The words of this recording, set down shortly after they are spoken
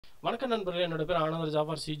வணக்கம் நண்பர்களே, என்னோட பேர் ஆனந்தர்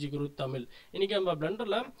ஜாஃபர் சிஜி குரு தமிழ். இன்னைக்கு நம்ம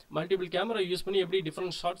பிளெண்டர்ல மல்டிபிள் கேமரா யூஸ் பண்ணி எப்படி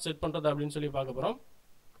டிஃபரெண்ட் ஷாட் செட் பண்றது அப்படின்னு சொல்லி பார்க்க போறோம்.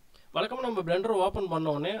 வழக்கமாக நம்ம பிளெண்டர் ஓப்பன்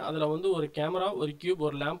பண்ண உடனே அதில் வந்து ஒரு கேமரா, ஒரு கியூப்,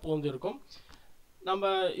 ஒரு லேம்ப் வந்து இருக்கும். நம்ம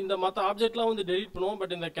இந்த மற்ற ஆப்ஜெக்ட்லாம் வந்து டெலிட் பண்ணுவோம்.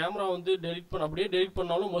 பட் இந்த கேமரா வந்து அப்படியே டெலிட்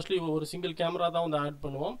பண்ணாலும் மோஸ்ட்லி ஒரு சிங்கிள் கேமரா தான் வந்து ஆட்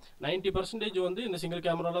பண்ணுவோம். 90% வந்து இந்த சிங்கிள்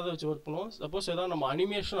கேமராவில் தான் வச்சு ஒர்க் பண்ணுவோம். சப்போஸ் ஏதாவது நம்ம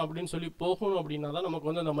அனிமேஷன் அப்படின்னு சொல்லி போகணும் அப்படின்னா தான் நமக்கு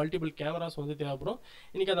வந்து அந்த மல்டிபிள் கேமராஸ் வந்து தேவைப்படும்.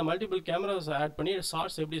 இன்றைக்கி அந்த மல்டிபிள் கேமராஸ் ஆட் பண்ணி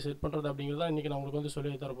ஷார்ட்ஸ் எப்படி செட் பண்ணுறது அப்படிங்கிறத இன்றைக்கி நான் உங்களுக்கு வந்து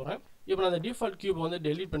சொல்லி தர போகிறேன். இப்போ நான் அந்த டிஃபால்ட் கியூப் வந்து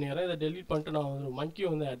டெலிட் பண்ணிடுறேன். இதை டெலிட் பண்ணிட்டு நான் ஒரு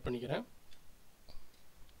மங்கி வந்து ஆட் பண்ணிக்கிறேன்.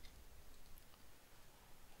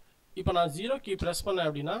 இப்போ நான் 0 கீ ப்ரெஸ் பண்ணேன்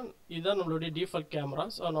அப்படின்னா இதுதான் நம்மளுடைய டிஃபால்ட் கேமரா.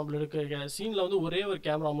 ஸோ நம்மளுக்கு சீனில் வந்து ஒரே ஒரு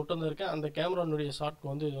கேமரா மட்டும் தான் இருக்குது. அந்த கேமரானுடைய ஷாட்க்கு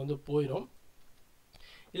வந்து இது வந்து போயிடும்.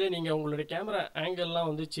 இல்லை நீங்கள் உங்களுடைய கேமரா ஆங்கிள்லாம்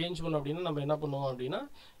வந்து சேஞ்ச் பண்ணோம் அப்படின்னா நம்ம என்ன பண்ணுவோம் அப்படின்னா,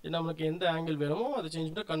 நம்மளுக்கு எந்த ஆங்கிள் வேணுமோ அதை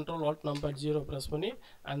சேஞ்ச் பண்ணி கண்ட்ரோல் ஆல்ட் நம்பர் 0 ப்ரெஸ் பண்ணி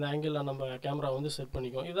அந்த ஆங்கிளில் நம்ம கேமரா வந்து செட்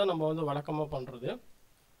பண்ணிக்குவோம். இதுதான் நம்ம வந்து வழக்கமாக பண்ணுறது.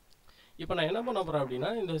 இப்போ நான் என்ன பண்ண போகிறேன்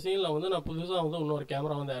அப்படின்னா, இந்த சீனில் வந்து நான் புதுசாக வந்து இன்னொரு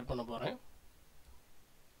கேமரா வந்து ஆட் பண்ண போகிறேன்.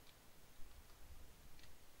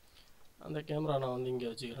 அந்த கேமரா நான் வந்து இங்கே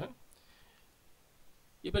வச்சுக்கிறேன்.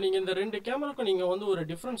 இப்போ நீங்கள் இந்த ரெண்டு கேமராவுக்கும் நீங்கள் வந்து ஒரு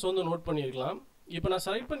டிஃப்ரென்ஸ் வந்து நோட் பண்ணியிருக்கலாம். இப்போ நான்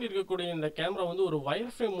செலக்ட் பண்ணியிருக்கக்கூடிய இந்த கேமரா வந்து ஒரு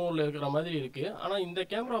வயர் ஃப்ரேம் மோடில் இருக்கிற மாதிரி இருக்குது. ஆனால் இந்த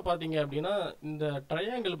கேமரா பார்த்தீங்க அப்படின்னா இந்த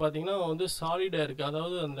ட்ரையாங்கிள் பார்த்தீங்கன்னா வந்து சாலிடாக இருக்குது.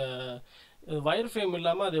 அதாவது அந்த வயர் ஃப்ரேம்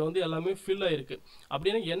இல்லாமல் அது வந்து எல்லாமே ஃபில் ஆகிருக்கு.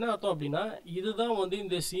 அப்படின்னா என்ன அர்த்தம் அப்படின்னா, இதுதான் வந்து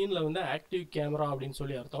இந்த சீனில் வந்து ஆக்டிவ் கேமரா அப்படின்னு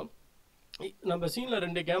சொல்லி அர்த்தம். நம்ம சீனில்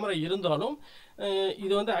ரெண்டு கேமரா இருந்தாலும்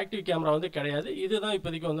இது வந்து ஆக்டிவ் கேமரா வந்து கிடையாது. இதுதான்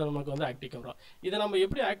இப்போதைக்கு வந்து நமக்கு வந்து ஆக்டிவ் கேமரா. இதை நம்ம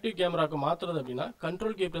எப்படி ஆக்டிவ் கேமராவுக்கு மாற்றுறது அப்படின்னா,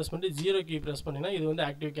 கண்ட்ரோல் கீ ப்ரெஸ் பண்ணிட்டு 0 கீ ப்ரெஸ் பண்ணினா இது வந்து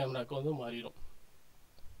ஆக்டிவ் கேமராவுக்கு வந்து மாறிடும்.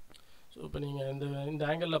 ஸோ இப்போ நீங்கள் இந்த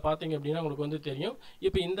ஆங்கிளில் பார்த்தீங்க அப்படின்னா உங்களுக்கு வந்து தெரியும்.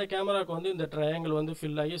 இப்போ இந்த கேமராவுக்கு வந்து இந்த ட்ரையாங்கிள் வந்து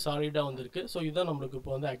ஃபில் ஆகி சாலிடாக வந்துருக்கு. ஸோ இதுதான் நம்மளுக்கு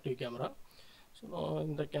இப்போ வந்து ஆக்டிவ் கேமரா. ஸோ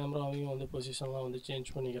இந்த கேமராவையும் வந்து பொசிஷன்லாம் வந்து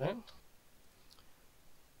சேஞ்ச் பண்ணிக்கிறேன்.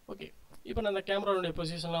 ஓகே, இப்போ நான் அந்த கேமராவுடைய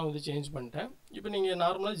பொசிஷன்லாம் வந்து சேஞ்ச் பண்ணிட்டேன். இப்போ நீங்கள்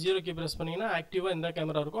நார்மலாக 0 கீ ப்ரெஸ் பண்ணிங்கன்னா ஆக்டிவாக எந்த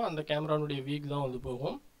கேமரா இருக்கோ அந்த கேமரானுடைய வீக் தான் வந்து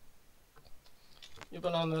போகும்.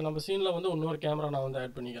 இப்போ நான் நம்ம சீனில் வந்து இன்னொரு கேமரா நான் வந்து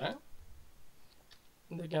ஆட் பண்ணிக்கிறேன்.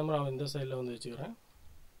 இந்த கேமராவை இந்த சைடில் வந்து வச்சுக்கிறேன்.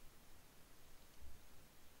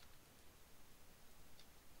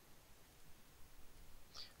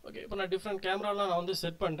 ஓகே, இப்போ நான் டிஃப்ரெண்ட் கேமராலாம் நான் வந்து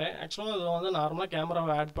செட் பண்ணிட்டேன். ஆக்சுவலாக அது வந்து நார்மலாக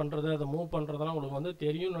கேமராவை ஆட் பண்ணுறது, அதை மூவ் பண்ணுறதுலாம் உங்களுக்கு வந்து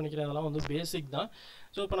தெரியும்னு நினைக்கிறேன். அதெல்லாம் வந்து பேசிக் தான்.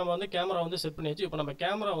 ஸோ இப்போ நம்ம வந்து கேமரா வந்து செட் பண்ணியாச்சு. இப்போ நம்ம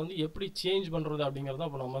கேமரா வந்து எப்படி சேஞ்ச் பண்ணுறது அப்படிங்கிறத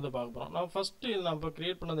இப்போ நம்ம வந்து பார்க்க போகிறோம். நான் ஃபஸ்ட்டு நான் இப்போ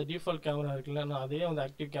க்ரியேட் பண்ண அந்த டிஃபால்ட் கேமரா இருக்குல்ல, நான் அதே வந்து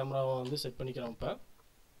ஆக்டிவ் கேமராவை வந்து செட் பண்ணிக்கிறேன்.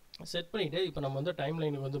 இப்போ செட் பண்ணிவிட்டு இப்போ நம்ம வந்து டைம்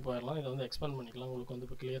லைனுக்கு வந்து போயிடலாம். இதை வந்து எக்ஸ்பேண்ட் பண்ணிக்கலாம். உங்களுக்கு வந்து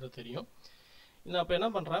இப்போ கிளியராக தெரியும். நான் இப்போ என்ன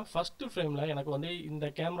பண்ணுறேன், ஃபஸ்ட்டு ஃப்ரேமில் எனக்கு வந்து இந்த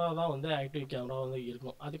கேமரா தான் வந்து ஆக்டிவ் கேமரா வந்து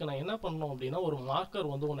இருக்கணும். அதுக்கு நான் என்ன பண்ணணும் அப்படின்னா, ஒரு மார்க்கர்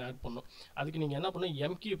வந்து ஒன்று ஆட் பண்ணணும். அதுக்கு நீங்கள் என்ன பண்ணணும்,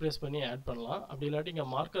 எம் கீ ப்ரெஸ் பண்ணி ஆட் பண்ணலாம். அப்படி இல்லாட்டி இங்கே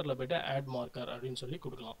மார்க்கரில் போய்ட்டு ஆட் மார்க்கர் அப்படின்னு சொல்லி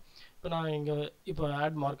கொடுக்கலாம். இப்போ நான் இங்கே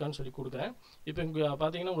ஆட் மார்க்கர்னு சொல்லி கொடுக்குறேன். இப்போ இங்கே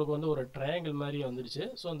பார்த்தீங்கன்னா உங்களுக்கு வந்து ஒரு ட்ரையாங்கிள் மாதிரி வந்துடுச்சு.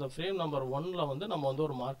 ஸோ அந்த ஃப்ரேம் நம்பர் 1ல் வந்து நம்ம வந்து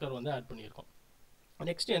ஒரு மார்க்கர் வந்து ஆட் பண்ணியிருக்கோம்.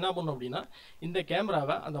 நெக்ஸ்ட் என்ன பண்ணணும் அப்படின்னா, இந்த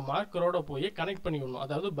கேமராவை அந்த மார்க்கரோட போய் கனெக்ட் பண்ணி விடணும்,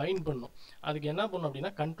 அதாவது பைண்ட் பண்ணணும். அதுக்கு என்ன பண்ணணும்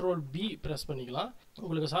அப்படின்னா, கண்ட்ரோல் பி ப்ரெஸ் பண்ணிக்கலாம்.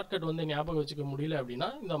 உங்களுக்கு ஷார்ட்கட் வந்து ஞாபகம் வச்சுக்க முடியல அப்படின்னா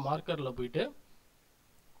இந்த மார்க்கரில் போயிட்டு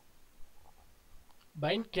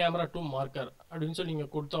பைண்ட் கேமரா டு மார்க்கர் அப்படின்னு சொல்லி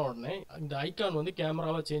நீங்கள் கொடுத்த உடனே இந்த ஐக்கான் வந்து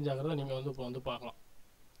கேமராவாக சேஞ்ச் ஆகிறத நீங்கள் வந்து இப்போ வந்து பார்க்கலாம்.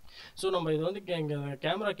 ஸோ நம்ம இது வந்து இங்கே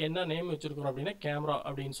கேமராக்கு என்ன நேம் வச்சுருக்கோம் அப்படின்னா கேமரா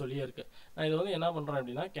அப்படின்னு சொல்லியே இருக்குது. நான் இதை வந்து என்ன பண்ணுறேன்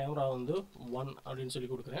அப்படின்னா, கேமரா வந்து 1 அப்படின்னு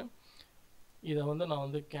சொல்லி கொடுக்குறேன். இதை வந்து நான்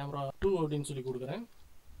வந்து கேமரா 2 அப்படின்னு சொல்லி கொடுக்குறேன்.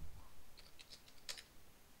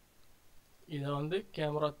 இதை வந்து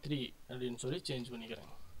கேமரா 3 அப்படின்னு சொல்லி சேஞ்ச்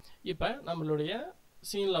பண்ணிக்கிறேன். இப்போ நம்மளுடைய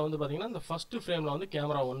சீனில் வந்து பார்த்தீங்கன்னா இந்த ஃபஸ்ட்டு ஃப்ரேமில் வந்து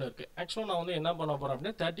கேமரா 1 இருக்குது. ஆக்சுவலாக நான் வந்து என்ன பண்ண போகிறேன்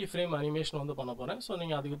அப்படின்னா 30 ஃப்ரேம் அனிமேஷன் வந்து பண்ண போகிறேன். ஸோ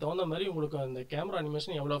நீங்கள் அதுக்கு தகுந்த மாதிரி உங்களுக்கு அந்த கேமரா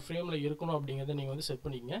அனிமேஷன் எவ்வளோ ஃப்ரேமில் இருக்கணும் அப்படிங்கிறத நீங்கள் வந்து செட்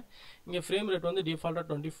பண்ணிக்கங்க. இங்கே ஃப்ரேம் ரேட் வந்து டிஃபால்ட்டாக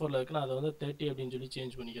 24ல் இருக்குது. நான் அதை வந்து 30 அப்படின்னு சொல்லி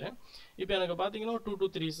சேஞ்ச் பண்ணிக்கிறேன். இப்போ எனக்கு பார்த்தீங்கன்னா 2 to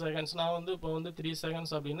 3 செகண்ட்ஸ், நான் வந்து இப்போ வந்து 3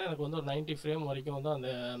 செகண்ட்ஸ் அப்படின்னா எனக்கு வந்து ஒரு 90 ஃப்ரேம் வரைக்கும் வந்து அந்த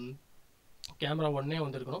கேமரா 1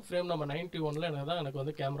 வந்துருக்கணும். ஃப்ரேம் நம்பர் 91ல் எனக்கு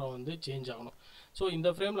வந்து கேமரா வந்து சேஞ்ச் ஆகணும். ஸோ இந்த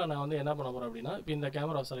ஃப்ரேமில் நான் வந்து என்ன பண்ண போகிறேன் அப்படின்னா, இப்போ இந்த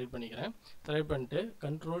கேமரா செலக்ட் பண்ணிக்கிறேன். செலக்ட் பண்ணிட்டு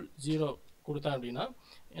கண்ட்ரோல் 0 கொடுத்தேன் அப்படின்னா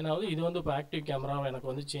ஏன்னா இது வந்து இப்போ ஆக்டிவ் கேமரா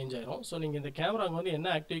எனக்கு வந்து சேஞ்ச் ஆயிரும். ஸோ நீங்கள் இந்த கேமராவுக்கு வந்து என்ன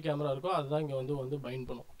ஆக்டிவ் கேமரா இருக்கோ அதுதான் இங்கே வந்து பைண்ட்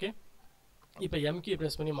பண்ணும். ஓகே, இப்போ எம் கீ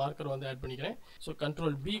ப்ரெஸ் பண்ணி மார்க்கர் வந்து ஆட் பண்ணிக்கிறேன். ஸோ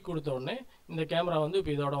கண்ட்ரோல் பி கொடுத்த உடனே இந்த கேமரா வந்து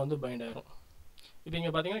இப்போ இதோட வந்து பைண்ட் ஆயிரும். இப்போ இங்கே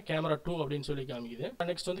பார்த்தீங்கன்னா கேமரா 2 அப்படின்னு சொல்லி காமிக்குது.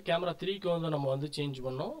 நெக்ஸ்ட் வந்து கேமரா 3க்கு வந்து நம்ம வந்து சேஞ்ச்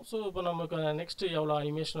பண்ணோம். ஸோ இப்போ நமக்கு நெக்ஸ்ட்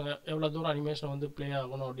எவ்வளோ தூரம் அனிமேஷன் வந்து ப்ளே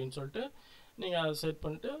ஆகணும் அப்படின்னு சொல்லிட்டு நீங்கள் அதை செட்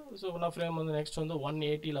பண்ணிட்டு, ஸோ நான் ஃப்ரேம் வந்து நெக்ஸ்ட் வந்து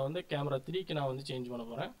 180ல் வந்து கேமரா 3க்கு நான் வந்து சேஞ்ச் பண்ண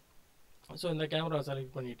போகிறேன். ஸோ இந்த கேமரா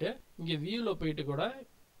செலக்ட் பண்ணிவிட்டு இங்கே வியூவில் போயிட்டு கூட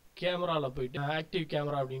கேமராவில் போயிட்டு ஆக்டிவ்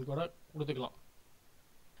கேமரா அப்படின்னு கூட கொடுத்துக்கலாம்.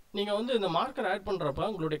 நீங்கள் வந்து இந்த மார்க்கர் ஆட் பண்ணுறப்ப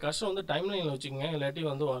உங்களுடைய கர்சர் வந்து டைம்லைனில் வச்சுக்கோங்க, இல்லாட்டி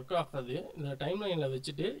வந்து ஒர்க் ஆகாது. இந்த டைம்லைனில்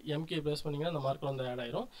வச்சுட்டு எம்கே ப்ரெஸ் பண்ணிங்கன்னா அந்த மார்க்கர் வந்து ஆட்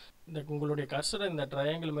ஆயிரும். இந்த உங்களுடைய கர்சரை இந்த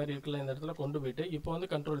ட்ரையாங்கிள் மாதிரி இருக்குல்ல, இந்த இடத்துல கொண்டு போயிட்டு இப்போ வந்து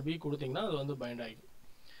கண்ட்ரோல் பி கொடுத்தீங்கன்னா அது வந்து பைண்ட் ஆகிடும்.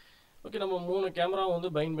 ஓகே, நம்ம 3 கேமரா வந்து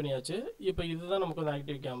பைண்ட் பண்ணியாச்சு. இப்போ இதுதான் நமக்கு வந்து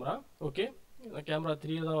ஆக்டிவ் கேமரா. ஓகே, இந்த கேமரா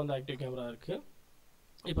 3 தான் வந்து ஆக்டிவ் கேமரா இருக்குது.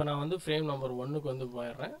 இப்போ நான் வந்து ஃப்ரேம் நம்பர் 1க்கு வந்து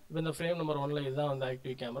போயிடுறேன். இப்போ இந்த ஃப்ரேம் நம்பர் 1ல் இதுதான் வந்து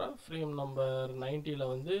ஆக்டிவ் கேமரா. ஃப்ரேம் நம்பர் 90ல்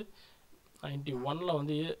வந்து 91ல்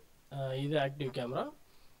வந்து இது ஆக்டிவ் கேமரா.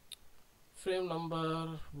 ஃப்ரேம் நம்பர்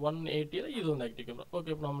 180ல் இது வந்து ஆக்டிவ் கேமரா.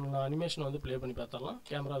 ஓகே, இப்போ நம்ம அனிமேஷன் வந்து ப்ளே பண்ணி பார்த்துடலாம்.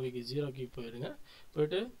 கேமரா வீக்கு 0க்கு போயிடுங்க.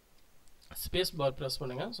 போயிட்டு ஸ்பேஸ் பார் ப்ரெஸ்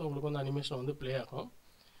பண்ணுங்கள். ஸோ உங்களுக்கு வந்து அனிமேஷன் வந்து ப்ளே ஆகும்.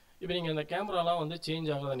 இப்போ நீங்கள் இந்த கேமராலாம் வந்து சேஞ்ச்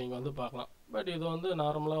ஆகிறத நீங்கள் வந்து பார்க்கலாம். பட் இது வந்து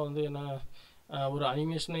நார்மலாக வந்து என்ன ஒரு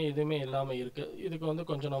அனிமேஷனே எதுவுமே இல்லாமல் இருக்குது. இதுக்கு வந்து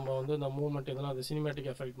கொஞ்சம் நம்ம வந்து இந்த மூவ்மெண்ட் இதெல்லாம் அது சினிமேட்டிக்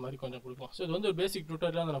எஃபெக்ட் மாதிரி கொஞ்சம் கொடுக்கலாம். ஸோ இது வந்து ஒரு பேசிக்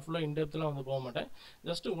ட்யூட்டோரியல், நான் ஃபுல்லாக இன்டெப்த்லாம் வந்து போக மாட்டேன்.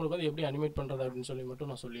 ஜஸ்ட் உங்களுக்கு வந்து எப்படி அனிமேட் பண்ணுறது அப்படின்னு சொல்லி மட்டும்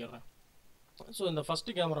நான் சொல்லிடுறேன். ஸோ இந்த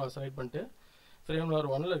ஃபஸ்ட்டு கேமராவை செலக்ட் பண்ணிட்டு ஃப்ரேம்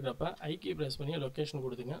நம்பர் 1ல் இருக்கிறப்ப ஐக்கி ப்ரெஸ் பண்ணி லொக்கேஷன்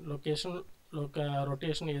கொடுத்துங்க.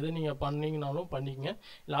 ரொட்டேஷன் எது நீங்கள் பண்ணிங்கனாலும் பண்ணிக்கங்க.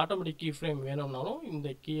 இல்லை ஆட்டோமேட்டிக் கீ ஃப்ரேம் வேணும்னாலும் இந்த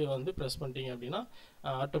கீயை வந்து ப்ரெஸ் பண்ணிட்டீங்க அப்படின்னா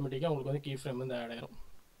ஆட்டோமேட்டிக்காக உங்களுக்கு வந்து கீ ஃப்ரேம் வந்து ஆட் ஆயிரும்.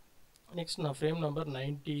 நெக்ஸ்ட் நான் ஃப்ரேம் நம்பர்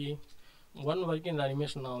 91 வரைக்கும் இந்த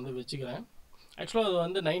அனிமேஷன் நான் வந்து வச்சுக்கிறேன். ஆக்சுவலாக அது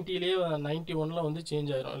வந்து 90லேயே 91ல் வந்து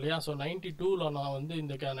சேஞ்ச் ஆயிரும் இல்லையா. ஸோ 92ல் நான் வந்து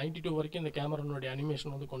இந்த 92 வரைக்கும் இந்த கேமரானுடைய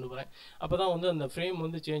அனிமேஷன் வந்து கொண்டு போகிறேன். அப்போ தான் வந்து அந்த ஃப்ரேம்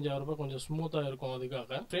வந்து சேஞ்ச் ஆகிறப்ப கொஞ்சம் ஸ்மூத்தாக இருக்கும்.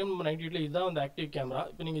 அதுக்காக ஃப்ரேம் 98ல் இதுதான் வந்து ஆக்டிவ் கேமரா.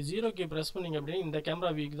 இப்போ நீங்கள் 0K ப்ரெஸ் பண்ணிங்க அப்படின்னா இந்த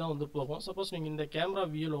கேமரா வியூக்கு தான் வந்து போகும். சப்போஸ் நீங்கள் இந்த கேமரா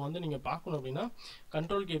வியூவில் வந்து நீங்கள் பார்க்கணும் அப்படின்னா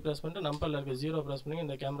கண்ட்ரோல் கீ ப்ரெஸ் பண்ணிட்டு நம்பரில் இருக்க 0 ப்ரெஸ் பண்ணி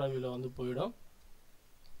இந்த கேமரா வியூவில் வந்து போயிடும்.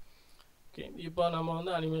 ஓகே, இப்போ நம்ம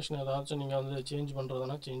வந்து அனிமேஷன் ஏதாச்சும் நீங்கள் வந்து சேஞ்ச்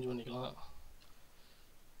பண்ணுறதுனா சேஞ்ச் பண்ணிக்கலாம்.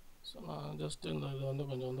 ஸோ நான் ஜஸ்ட் இந்த இதை வந்து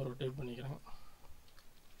கொஞ்சம் வந்து ரொட்டேட் பண்ணிக்கிறேன்.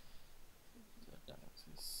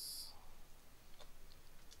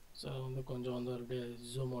 ஸோ வந்து கொஞ்சம் வந்து அப்படியே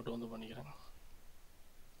ஜூம் அவுட் வந்து பண்ணிக்கிறேன்.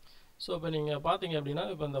 ஸோ இப்போ நீங்கள் பார்த்தீங்க அப்படின்னா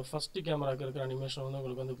இப்போ இந்த ஃபஸ்ட்டு கேமராவுக்கு இருக்கிற அனிமேஷன் வந்து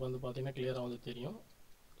உங்களுக்கு வந்து இப்போ வந்து பார்த்தீங்கன்னா கிளியராக வந்து தெரியும்.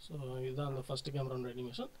 ஸோ இதுதான் அந்த ஃபஸ்ட்டு கேமராவோட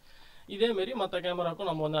அனிமேஷன். இதேமாரி மற்ற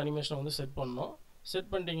கேமராவுக்கும் நம்ம வந்து அனிமேஷன் வந்து செட் பண்ணணும். செட்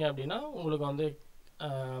பண்ணிட்டீங்க அப்படின்னா உங்களுக்கு வந்து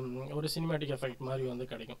ஒரு சினிமேட்டிக் எஃபெக்ட் மாதிரி வந்து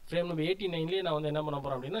கிடைக்கும். ஃப்ரேம் நம்பர் 89லேயே நான் வந்து என்ன பண்ண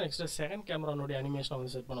போகிறேன் அப்படின்னா நெக்ஸ்ட் செகண்ட் கேமரானுடைய அனிமேஷனை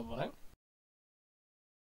வந்து செட் பண்ண போகிறேன்.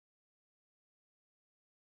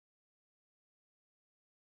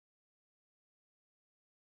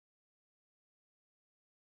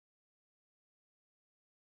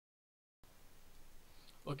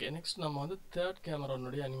 ஓகே, நெக்ஸ்ட் நம்ம வந்து தேர்ட்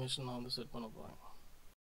கேமரானுடைய அனிமேஷன் நான் வந்து செட் பண்ண போகிறேன்.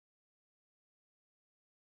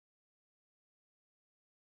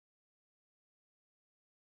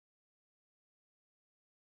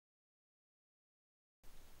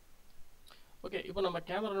 ஓகே, இப்போ நம்ம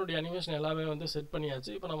கேமரானுடைய அனிமேஷன் எல்லாமே வந்து செட்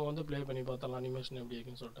பண்ணியாச்சு. இப்போ நம்ம வந்து ப்ளே பண்ணி பார்த்தலாம் அனிமேஷன் எப்படி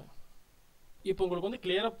இருக்குன்னு சொல்லிட்டு. இப்போ உங்களுக்கு வந்து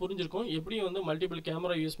கிளியராக புரிஞ்சிருக்கும் எப்படி வந்து மல்டிபிள்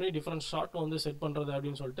கேமரா யூஸ் பண்ணி டிஃப்ரெண்ட் ஷாட் வந்து செட் பண்ணுறது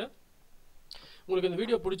அப்படின்னு சொல்லிட்டு. உங்களுக்கு இந்த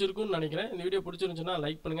வீடியோ பிடிச்சிருக்குன்னு நினைக்கிறேன். இந்த வீடியோ பிடிச்சிருந்துச்சுன்னா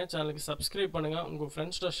லைக் பண்ணுங்கள், சேனலுக்கு சப்ஸ்கிரைப் பண்ணுங்கள், உங்கள்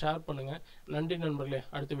ஃப்ரெண்ட்ஸ்கிட்ட ஷேர் பண்ணுங்கள். நன்றி நண்பர்களே,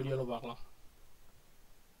 அடுத்த வீடியோவில் பார்க்கலாம்.